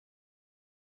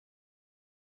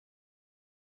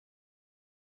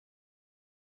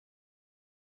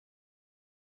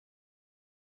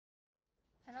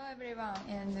Hello everyone,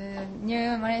 and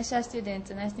new Malaysia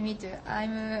students, nice to meet you.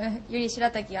 I'm Yuri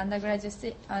Shirataki,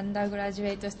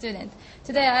 undergraduate student.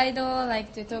 Today I'd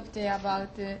like to talk to you about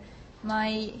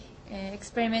my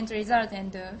experiment result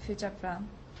and future plan.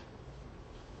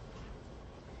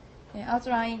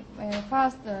 Outline,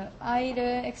 first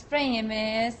I'll explain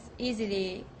MAAs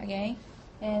easily again,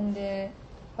 and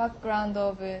background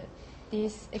of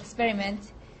this experiment,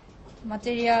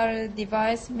 material,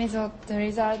 device, method,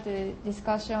 result,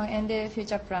 discussion, and the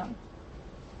future plan.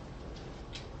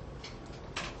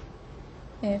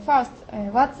 First,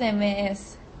 what's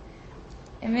MAAs?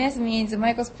 MAAs means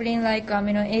mycosprin-like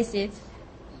amino acids.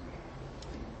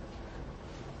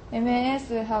 MAAs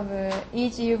have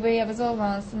each UV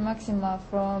absorbance maxima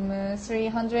from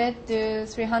 300 to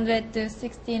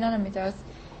 360 nanometers,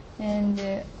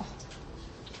 and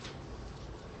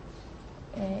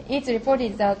it's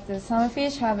reported that some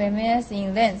fish have MAAs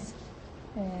in length.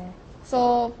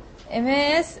 So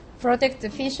MAAs protect the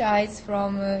fish eyes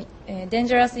from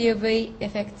dangerous UV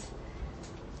effects.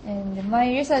 And my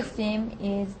research team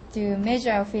is to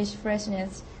measure fish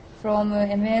freshness from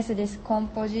MAAs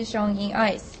decomposition in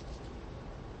eyes.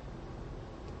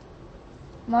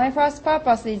 My first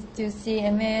purpose is to see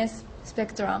MAAs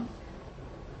spectrum.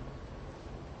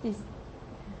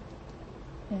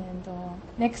 And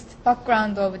next,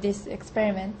 background of this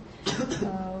experiment.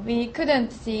 We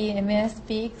couldn't see MAAs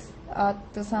peaks at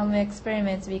some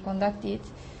experiments we conducted.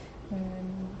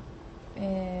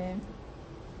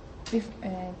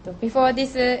 Before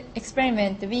this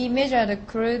experiment, we measured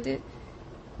crude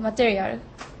material,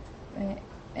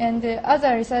 and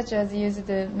other researchers used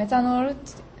methanol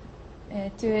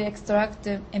to extract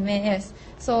MAAs.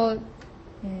 So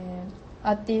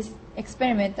at this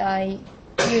experiment, I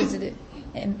used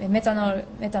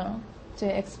methanol to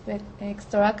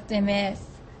extract MAAs.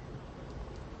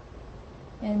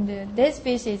 And this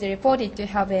fish is reported to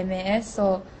have MAAs,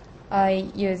 so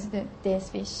I used this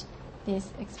fish, this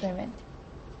experiment.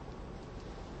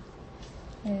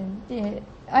 And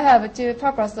I have two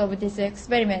purposes of this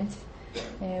experiment.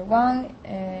 One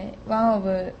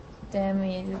of them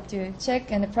is to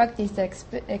check and practice the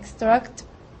extract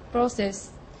process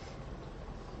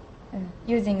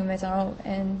using methanol,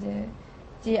 and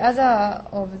the other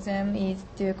of them is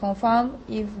to confirm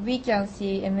if we can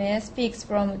see MAAs peaks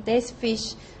from this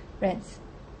fish lens.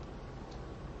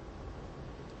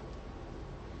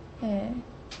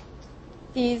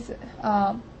 These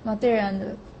are material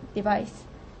and device.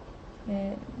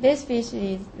 This fish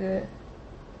is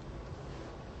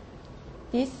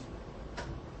this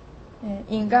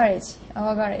in garage,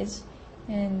 our garage,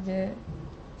 and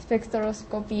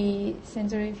spectroscopy,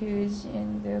 centrifuge,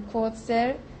 and quartz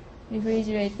cell,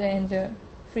 refrigerator, and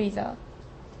freezer.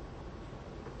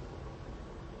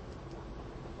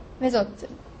 Method: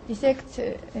 dissect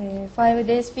 5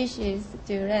 days fishes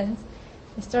to lens,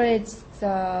 storage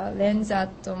the lens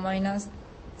at minus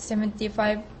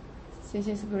 75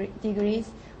 Celsius degrees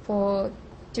for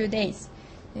 2 days.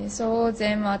 So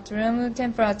them at room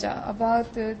temperature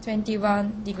about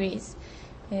 21 degrees.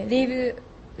 Leave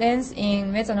lens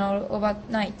in methanol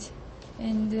overnight,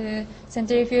 and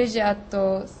centrifuge at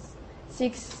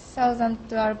 6,000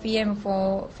 RPM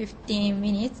for 15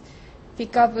 minutes.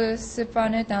 Pick up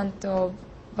supernatant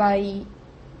by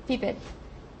pipette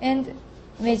and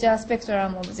measure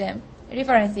spectrum of them.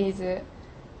 Reference is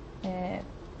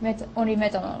only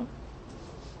methanol.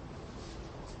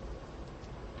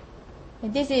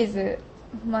 This is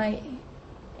my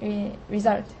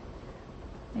result.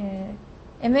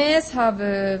 MAAs have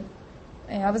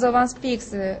absorbance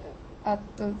peaks at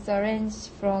the range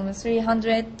from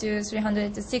 300 to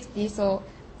 360, so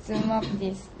zoom up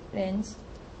this range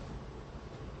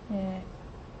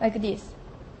like this.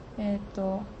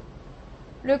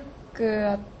 Look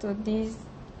at these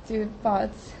two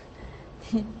parts.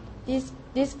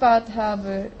 This part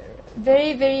have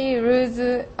very, very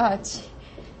loose arch,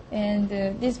 and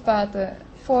this part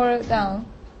fall down.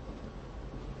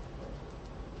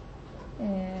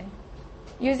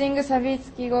 Using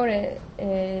Savitsky-Gore,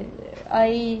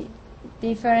 I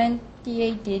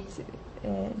differentiated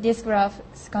this graph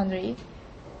secondary.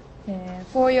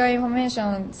 For your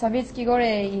information, Savitsky-Gore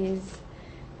is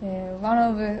one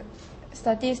of the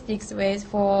statistics ways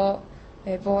for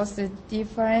both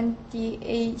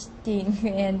differentiating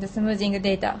and smoothing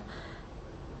data.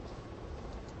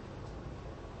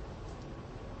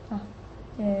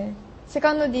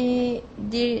 Second, the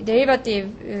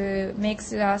derivative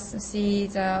makes us see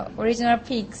the original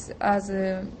peaks as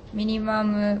a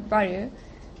minimum value.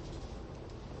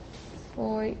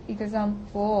 For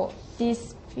example,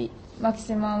 this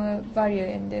maximum value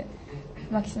and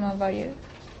maximum value.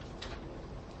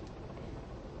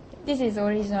 this is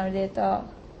original data.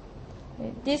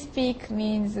 This peak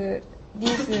means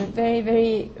this very,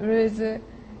 very loose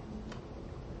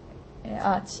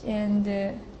arch, and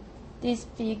this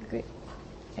peak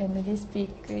and this peak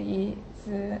is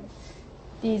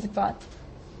this part.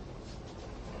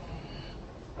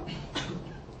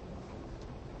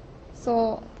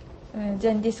 So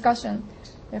then discussion.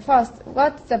 First,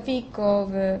 what's the peak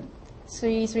of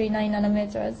 339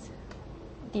 nanometers?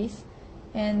 This.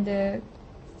 And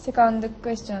second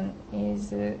question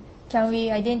is, can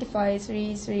we identify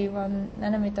 331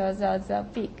 nanometers as a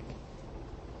peak?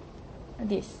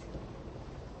 This.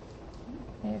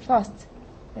 First,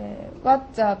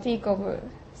 what's the peak of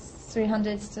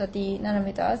 330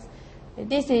 nanometers?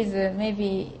 This is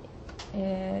maybe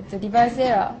the device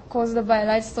error caused by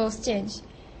light source change.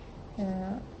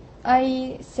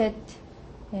 I set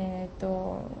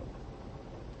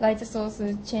light source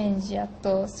change at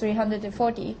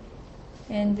 340,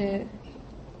 and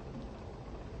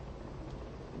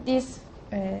this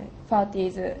part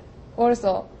is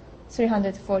also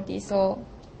 340, so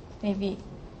maybe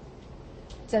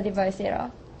the device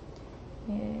error.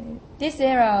 This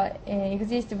error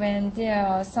exists when there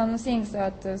are some things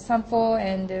at sample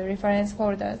and reference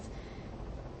holders.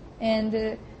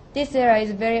 And this error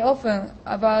is very often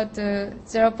about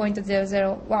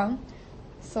 0.001.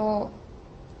 So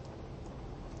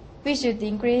we should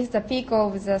increase the peak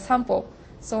of the sample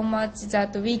so much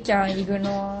that we can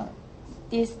ignore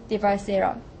this device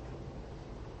error.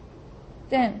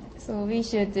 Then, so we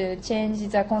should change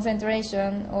the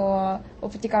concentration or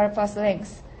optical path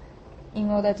length in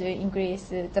order to increase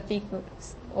the peak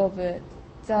of the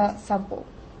sample.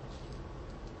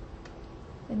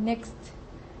 Next,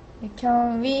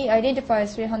 can we identify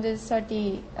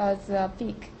 330 as a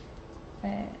peak?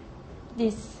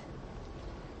 This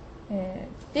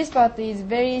part is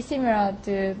very similar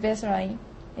to baseline.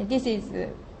 This is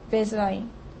baseline,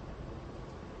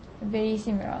 very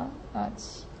similar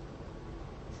arch.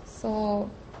 So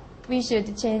we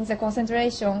should change the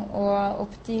concentration or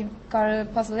optical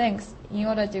path length in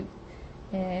order to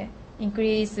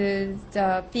increase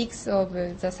the peaks of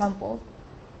the sample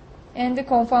and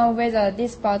confirm whether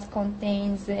this part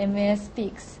contains MAAs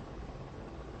peaks.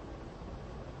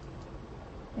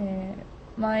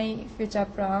 My future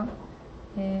plan,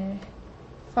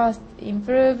 first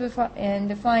improve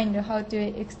and find how to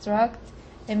extract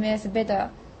MAAs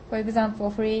better. For example,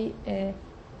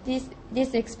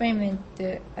 this experiment,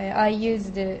 I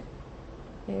used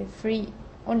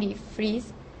only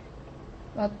freeze,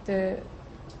 but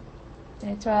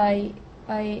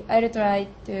I'll try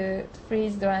to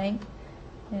freeze drying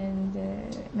and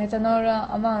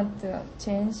methanol amount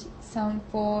change,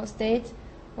 sample state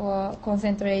or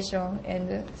concentration,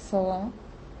 and so on.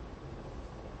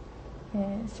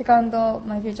 Second,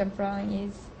 my future plan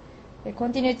is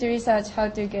continue to research how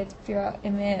to get pure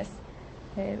MAAs.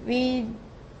 We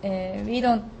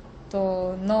don't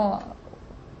know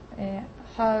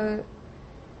how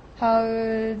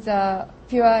the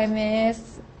pure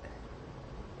MAAs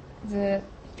the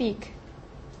peak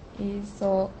is,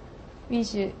 so we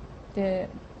should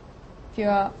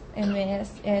pure MAAs,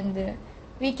 and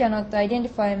we cannot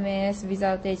identify MAAs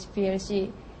without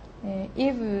HPLC.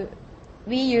 If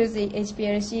we use the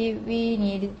HPLC, we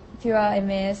need pure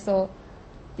MAAs, so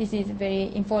this is a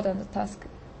very important task.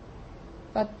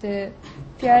 But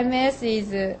pure MAAs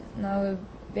is now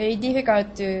very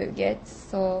difficult to get,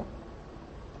 so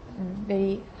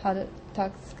very hard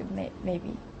task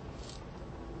maybe.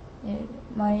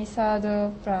 My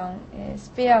third plan,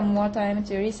 spare more time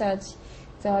to research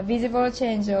the visible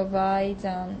change of eye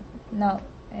than now,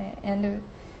 and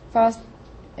first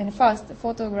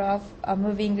photograph a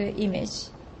moving image.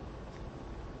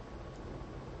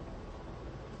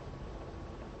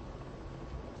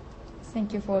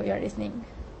 Thank you for your listening.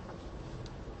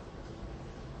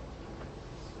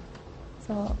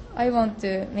 So I want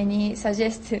to many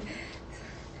suggest.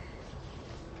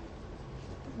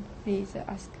 Please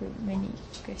ask many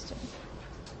questions.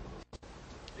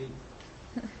 Please.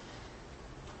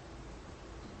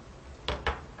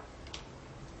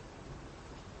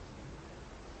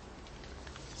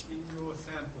 In your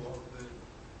sample of the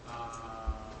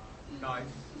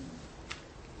knife,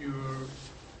 you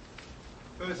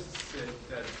first said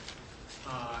that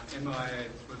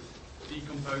MAAs was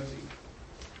decomposing,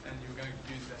 and you were going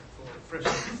to use that for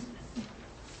freshness.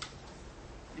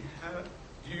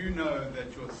 Do you know that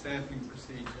your sampling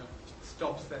procedure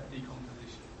stops that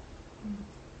decomposition?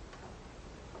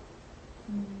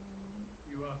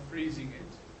 You are freezing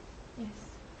it. Yes.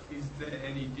 Is there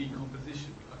any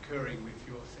decomposition occurring with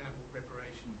your sample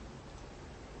preparation?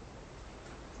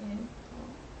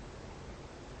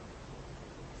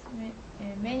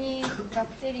 many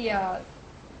bacteria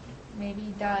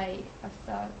maybe die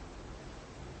after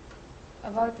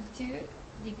about 2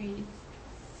 degrees.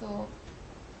 So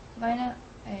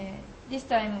this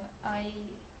time I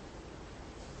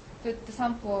put the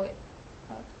sample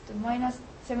at minus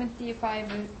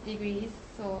 75 degrees,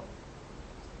 so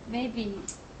maybe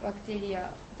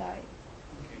bacteria die.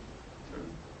 Okay. So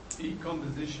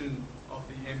decomposition of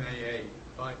the MAA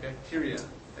by bacteria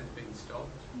has been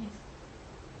stopped. Yes.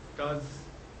 Does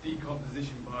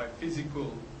decomposition by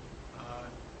physical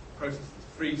processes,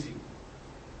 freezing,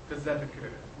 does that occur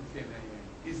with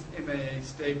MAA? Is MAA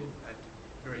stable at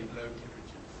very low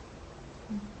temperatures?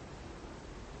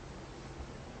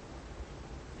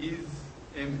 Is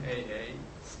MAA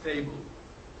stable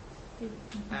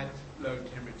at low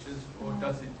temperatures, or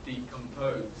does it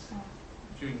decompose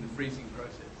during the freezing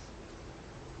process?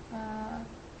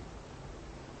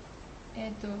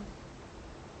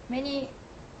 Many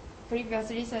previous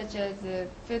researchers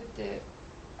put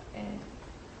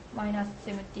minus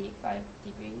 75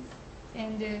 degrees,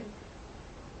 and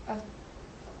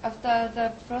after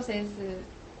the process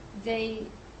they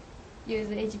use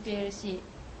HPLC,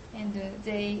 and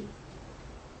they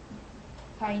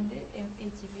find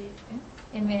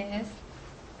MAS,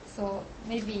 so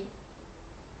maybe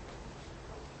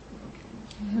Okay.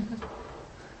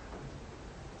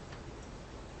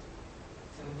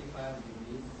 75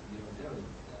 degrees zero is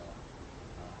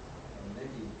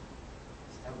already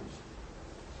established.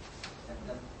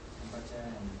 That temperature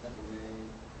and that way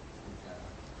with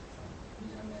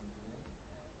measurement way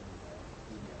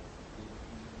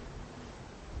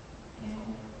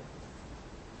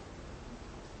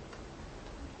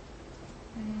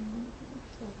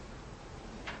so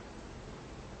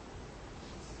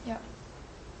yeah,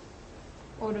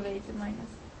 always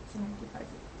minus 75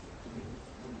 degrees.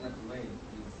 that way is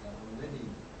already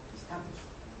established.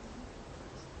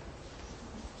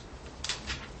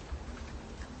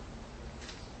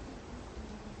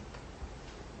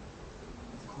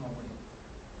 It's common way.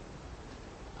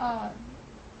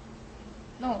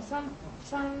 No,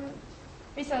 some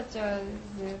researchers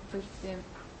put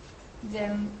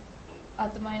them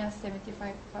at minus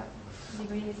 75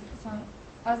 degrees. Some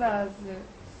others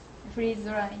freeze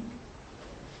drying.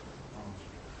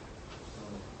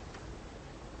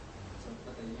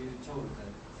 But you chose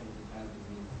that 75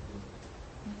 degrees.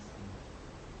 Yes.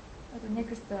 But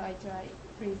next I try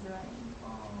freeze drying.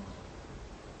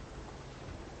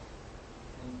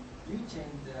 And you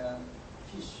change the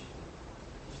fish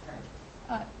type.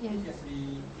 Yes. Previously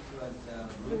it was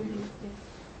blue Blue gill. gill, yes.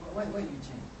 Why you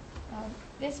change?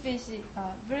 This species,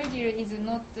 blue gill, is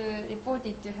not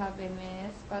reported to have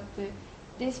MAS, but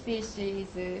this species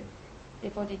is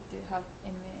reported to have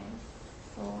MAS.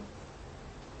 So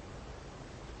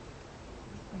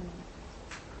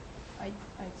I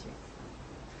choose.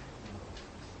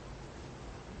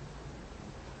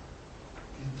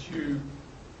 Did you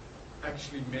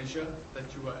actually measure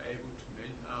that you were able to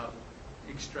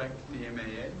extract the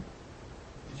MAA?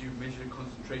 Did you measure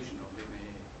concentration of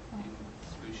MAA in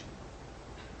solution?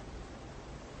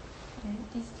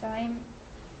 This time,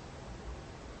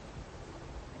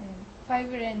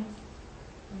 5 length,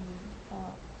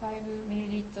 5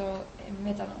 milliliter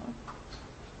methanol.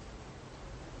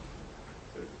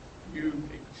 So you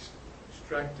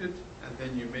extracted and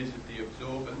then you measured the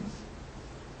absorbance.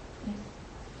 Yes.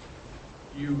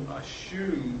 You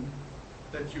assume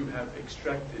that you have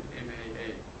extracted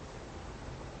MAA.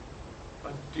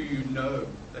 But do you know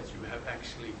that you have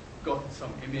actually got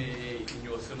some MAA in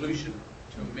your solution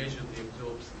to measure the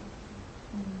absorption?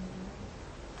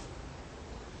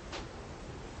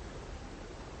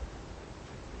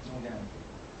 No guarantee.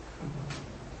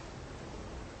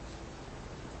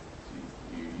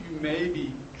 You may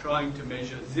be trying to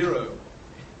measure 0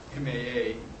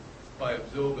 MAA by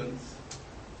absorbance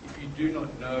if you do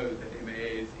not know that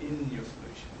MAA is in your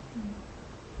solution.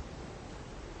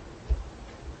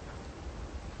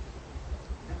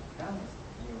 Balance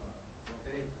your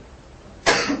operator.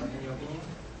 Any opinion?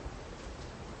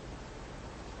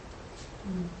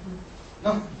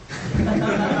 No.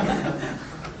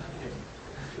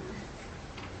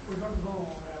 We don't know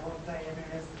about the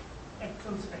MAS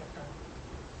actual spectrum,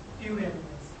 pure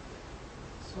MAS.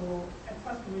 So at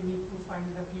first we need to find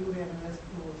the pure MAS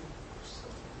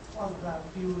or the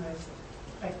pure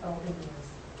spectrum of MAS.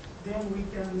 Then we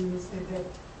can say that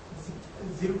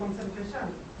zero concentration,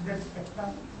 that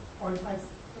spectrum, 0.5%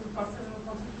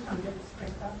 concentration, that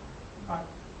spectrum, but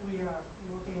we are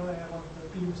not aware about the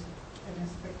pure MAS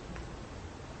spectrum.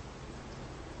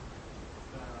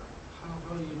 How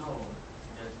do you know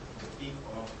that the peak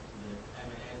of the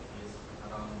MAS is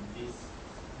around this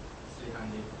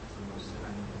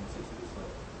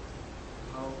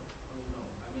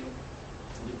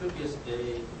the previous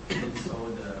day we saw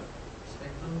the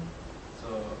spectrum, so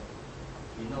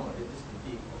we know it is the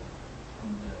peak of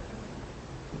the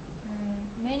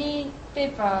Many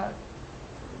papers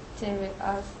tell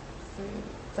us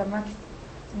the maximum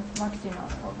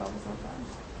of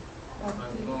absorbance. But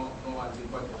no one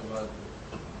reported about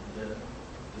the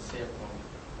shape of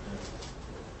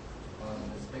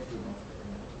the spectrum of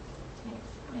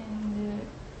the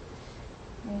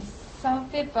and some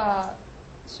paper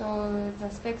show the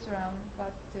spectrum,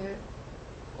 but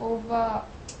over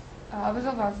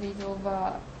absorbance is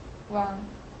over 1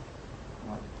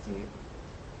 or 2.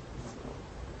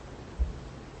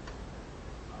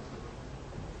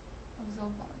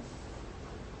 Absorbance.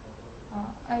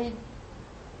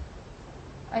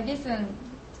 I listen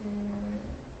to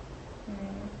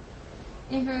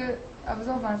if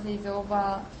absorbance is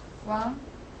over 1,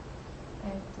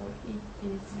 it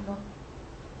is not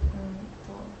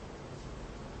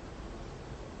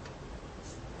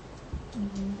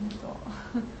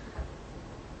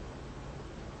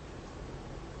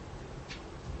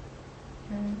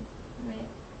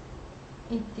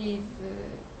it is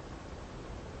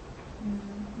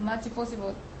much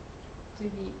possible to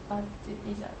be bad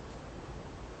result.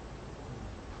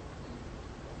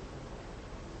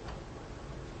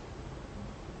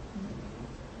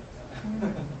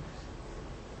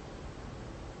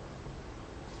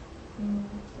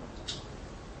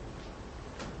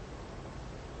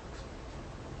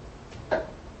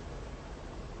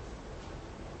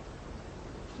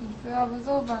 If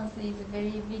absorbance is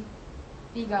very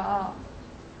bigger,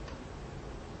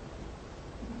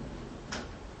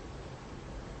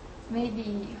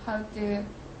 maybe how to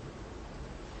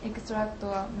extract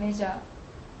or measure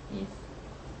is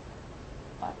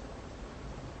bad.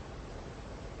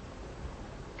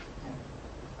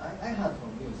 I heard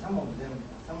from you, some of the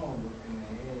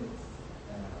MAAs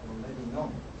already know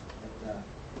that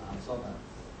absorbance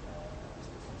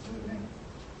will length,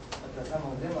 but some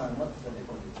of them are not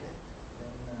reported yet.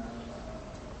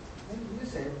 Then you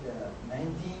said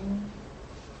 19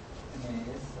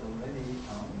 MAAs already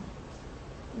found.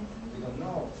 We don't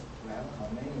know well how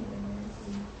many MAAs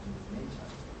in nature.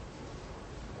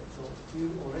 So you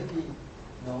already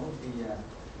know the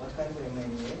what kind of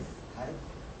MAAs type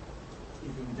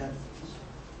is in that fish.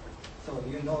 So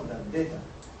you know the data.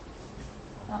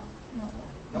 No.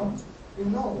 No? You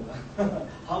know.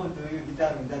 How do you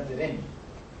determine that range?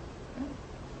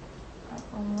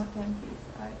 One more time, please.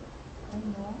 I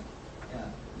know. Yeah.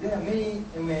 There are many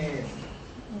MAAs.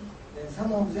 Then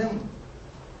some of them,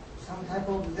 some type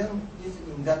of them is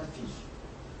in that fish.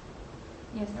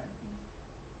 Yes. Right?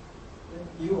 Then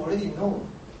you already know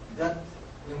that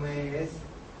MAAs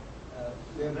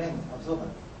wavelength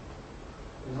absorbance.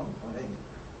 You know already.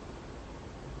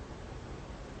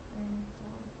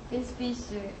 This fish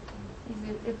is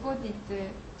reported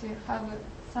to have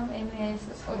some MAAs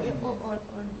only.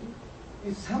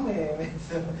 If some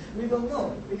MAAs, we don't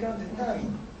know. We can't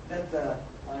determine that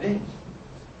range.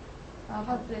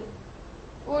 But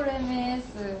all MAAs,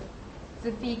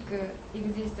 the peak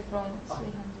exists from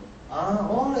 300.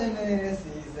 All MAAs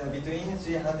is between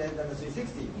 300 and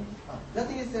 360. That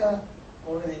is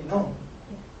already known.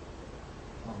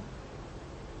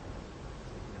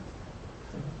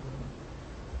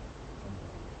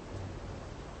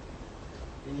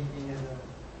 Any other?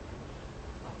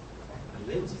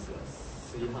 The range is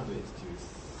 300 to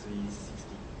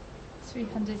 360.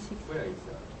 360. Where is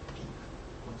the peak?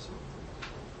 Maximum.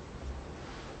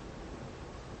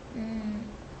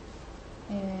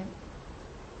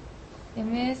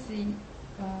 MAAs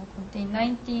contain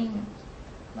 19.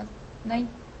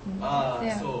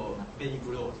 There. So very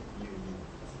broad you mean?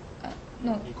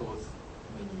 No. Because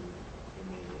many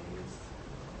MAAs,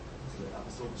 the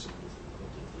absorption is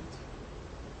located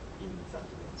in that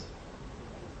range.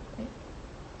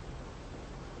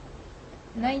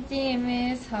 19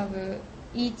 MAAs have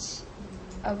each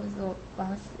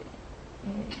absorbance.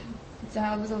 The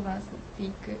absorbance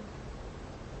peak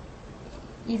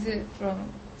is from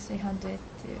 300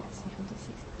 to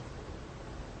 360.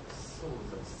 So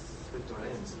the spectral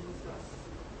range is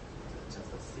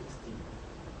just 60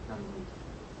 nanometer.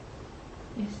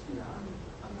 Yes.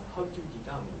 And how to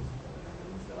determine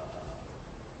the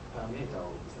parameter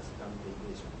of the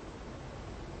standardization?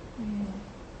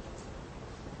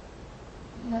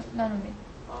 Nanometer.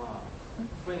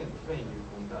 When you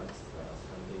conduct the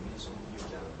standardization, you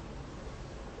can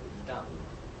determine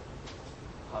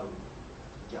how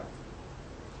gap.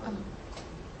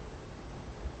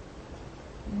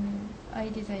 I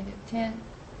decided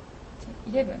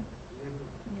 11.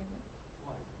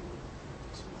 Why?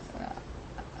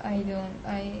 I don't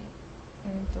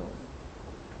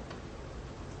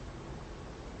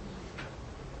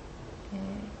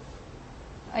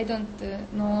I don't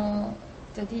know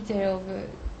the detail of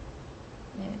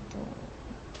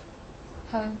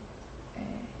how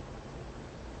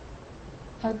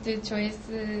how to choose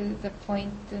the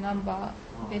point number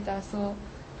better. So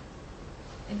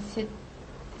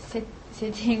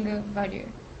setting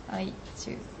value I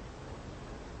choose.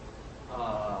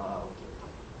 Okay.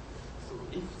 So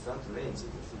if that range is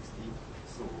 60,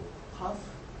 so half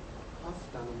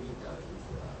nanometer is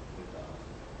better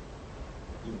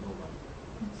in normal.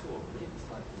 So maybe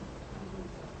 30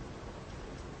 nanometer,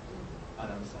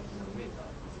 around 30 nanometer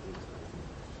is good.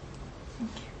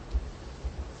 Thank you.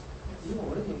 You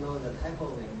already know the type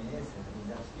of MAS in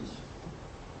that fish.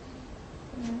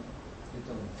 You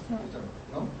don't. No. You don't.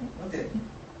 No? Not yet.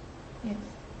 Yes.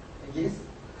 Yes?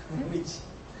 Which?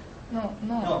 No.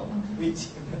 No. Which?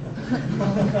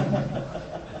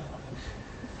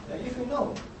 If you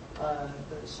know,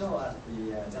 show us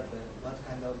what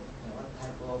kind of, what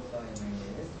type of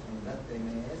MAS, and that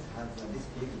MAS has this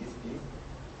big,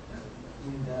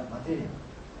 in the material.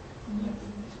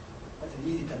 That's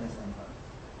easy to understand.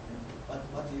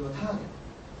 What your target?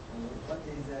 What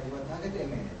is your target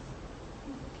MAS?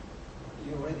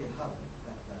 You already have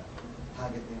that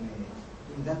target MAS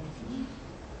in that field.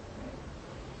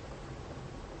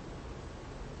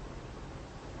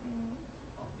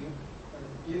 Oh,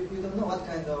 you don't know what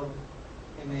kind of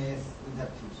MAS in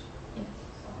that fish. Yes.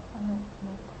 No.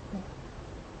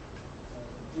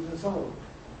 Even so,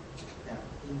 yeah,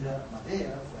 in the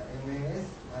materials, MAS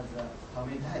has how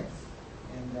many types,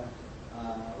 and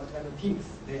what kind of peaks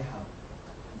they have.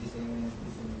 This MAS,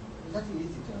 this MAS. That's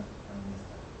easy to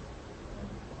understand.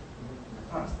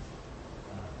 First,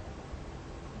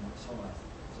 show us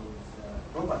those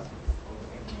properties of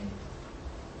MAS.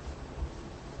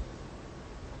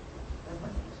 That's my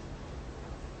suggestion.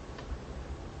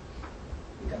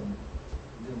 We can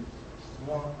do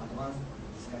more advanced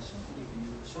discussion if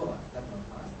you show us that one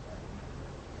first,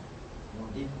 more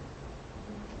deep.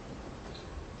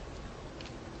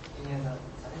 Any other